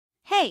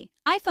Hey,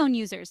 iPhone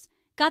users!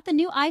 Got the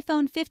new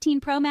iPhone 15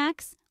 Pro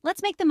Max?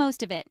 Let's make the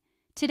most of it.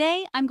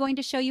 Today, I'm going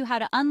to show you how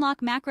to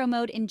unlock macro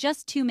mode in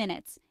just 2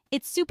 minutes.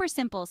 It's super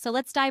simple, so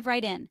let's dive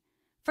right in.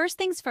 First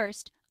things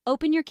first,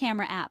 open your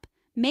camera app.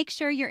 Make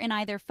sure you're in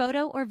either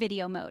photo or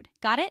video mode.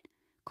 Got it?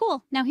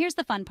 Cool, now here's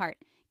the fun part.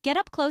 Get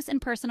up close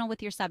and personal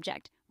with your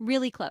subject.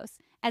 Really close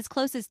as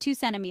 2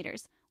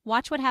 centimeters.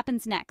 Watch what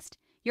happens next.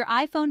 Your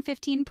iPhone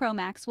 15 Pro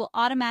Max will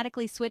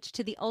automatically switch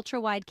to the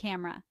ultra-wide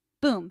camera.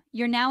 Boom,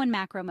 you're now in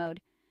macro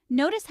mode.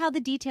 Notice how the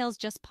details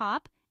just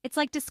pop? It's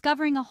like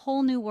discovering a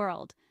whole new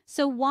world.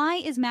 So why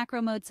is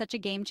macro mode such a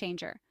game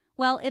changer?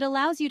 Well, it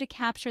allows you to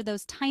capture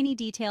those tiny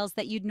details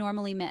that you'd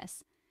normally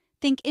miss.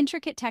 Think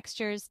intricate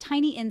textures,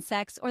 tiny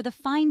insects, or the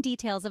fine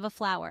details of a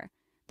flower.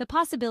 The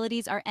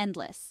possibilities are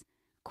endless.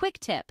 Quick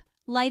tip,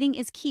 lighting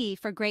is key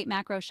for great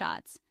macro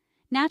shots.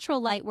 Natural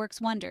light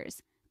works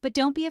wonders, but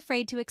don't be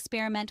afraid to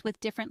experiment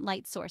with different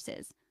light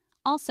sources.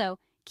 Also,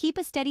 keep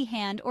a steady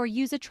hand or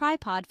use a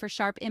tripod for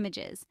sharp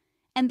images.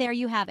 And there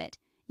you have it.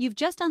 You've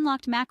just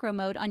unlocked macro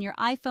mode on your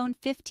iPhone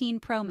 15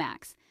 Pro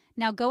Max.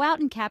 Now go out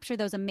and capture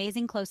those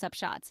amazing close-up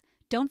shots.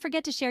 Don't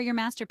forget to share your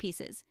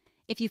masterpieces.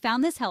 If you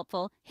found this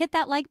helpful, hit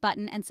that like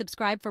button and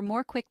subscribe for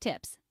more quick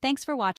tips. Thanks for watching.